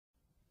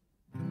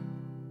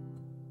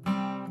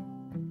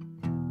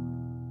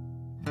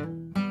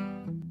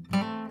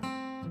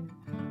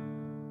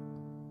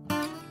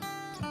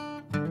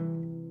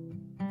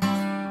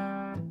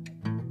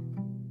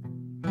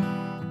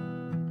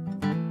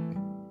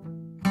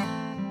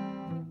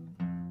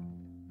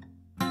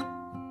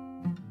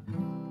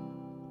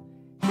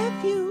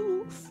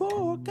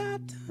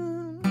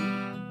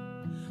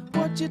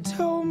you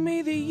told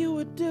me that you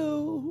would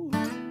do.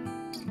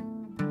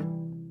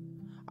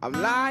 I'm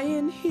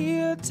lying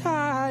here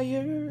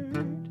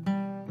tired,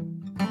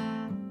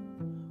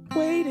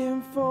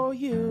 waiting for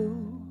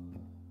you.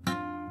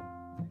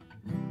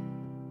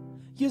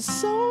 You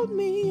sold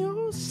me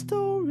your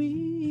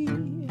story,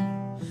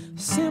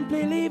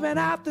 simply leaving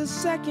out the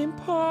second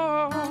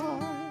part.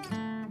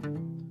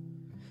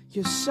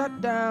 You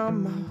shut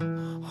down my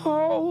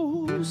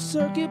whole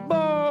circuit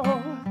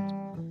board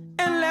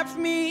and left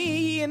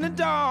me in the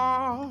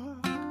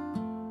dark.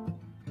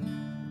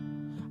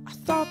 I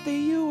thought that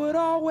you would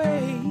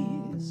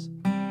always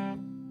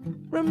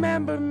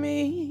remember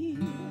me.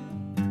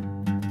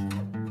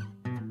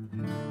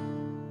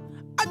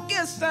 I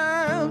guess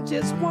I'm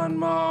just one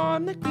more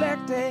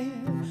neglected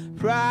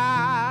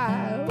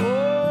priority.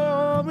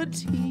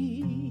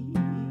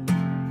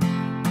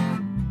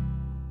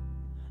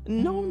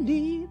 No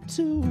need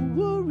to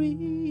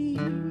worry,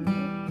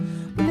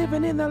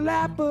 living in the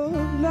lap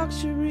of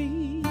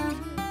luxury.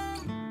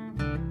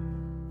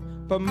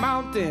 But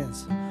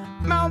mountains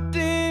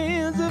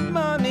of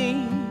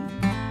money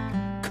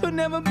could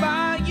never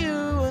buy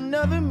you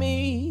another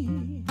me.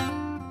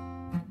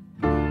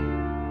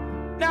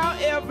 Now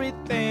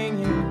everything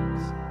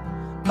is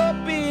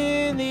up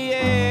in the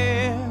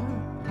air.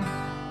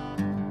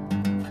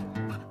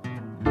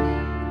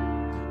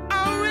 I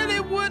really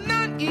would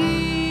not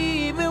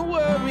even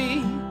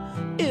worry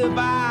if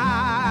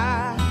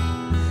I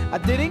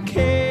didn't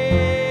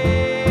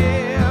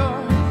care.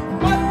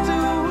 What do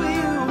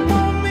you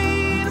want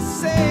me to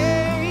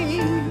say?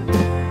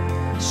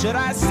 Should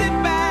I sit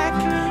back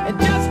and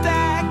just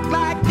act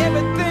like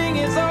everything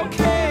is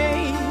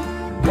okay?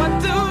 What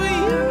do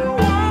you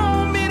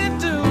want me to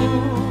do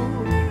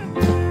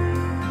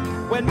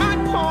when my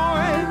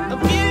point of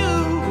view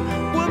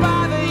will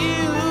bother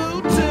you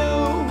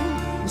too?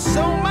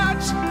 So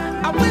much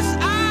I wish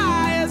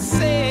I had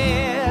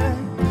said,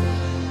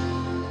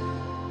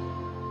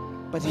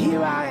 but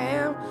here I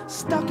am,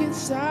 stuck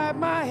inside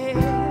my head.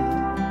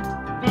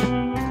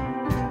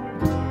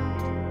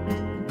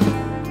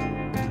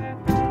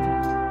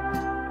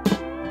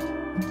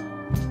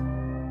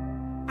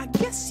 I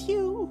guess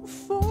you've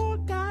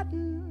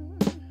forgotten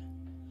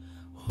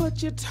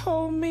what you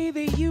told me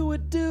that you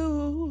would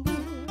do.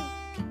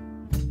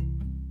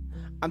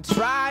 I'm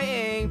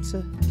trying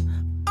to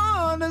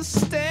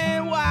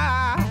understand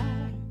why,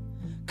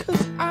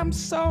 'cause I'm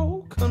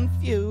so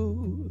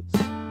confused.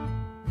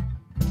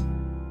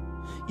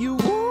 You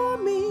wore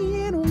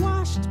me and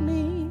washed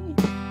me,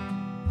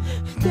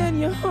 then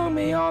you hung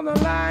me on the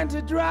line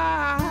to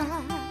dry.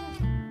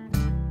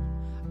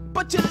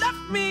 But you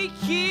left me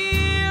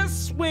here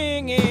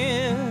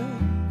swinging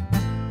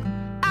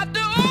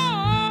after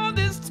all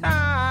this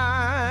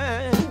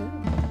time.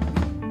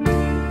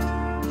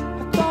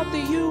 I thought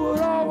that you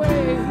would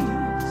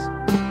always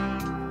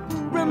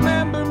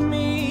remember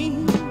me.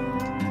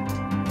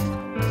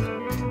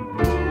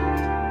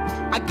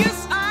 I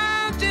guess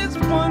I'm just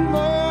one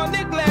more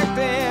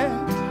neglected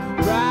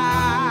priority.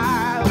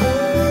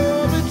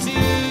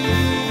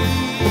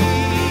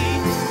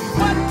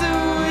 What do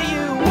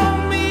you want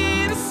me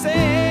to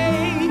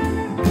say?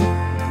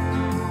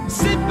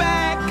 Sit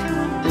back,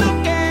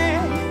 look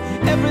at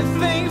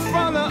everything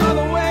from the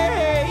other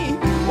way.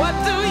 What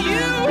do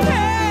you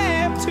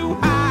have to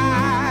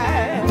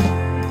hide?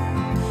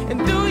 And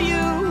do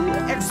you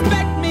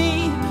expect me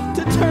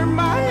to turn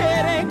my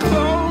head and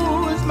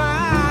close my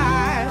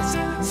eyes?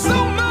 So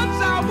much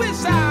I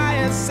wish I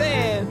had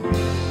said,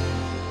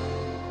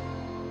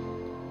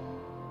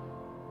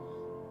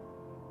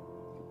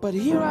 but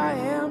here I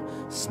am,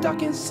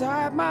 stuck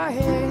inside my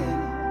head.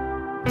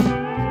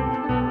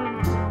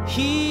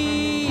 Here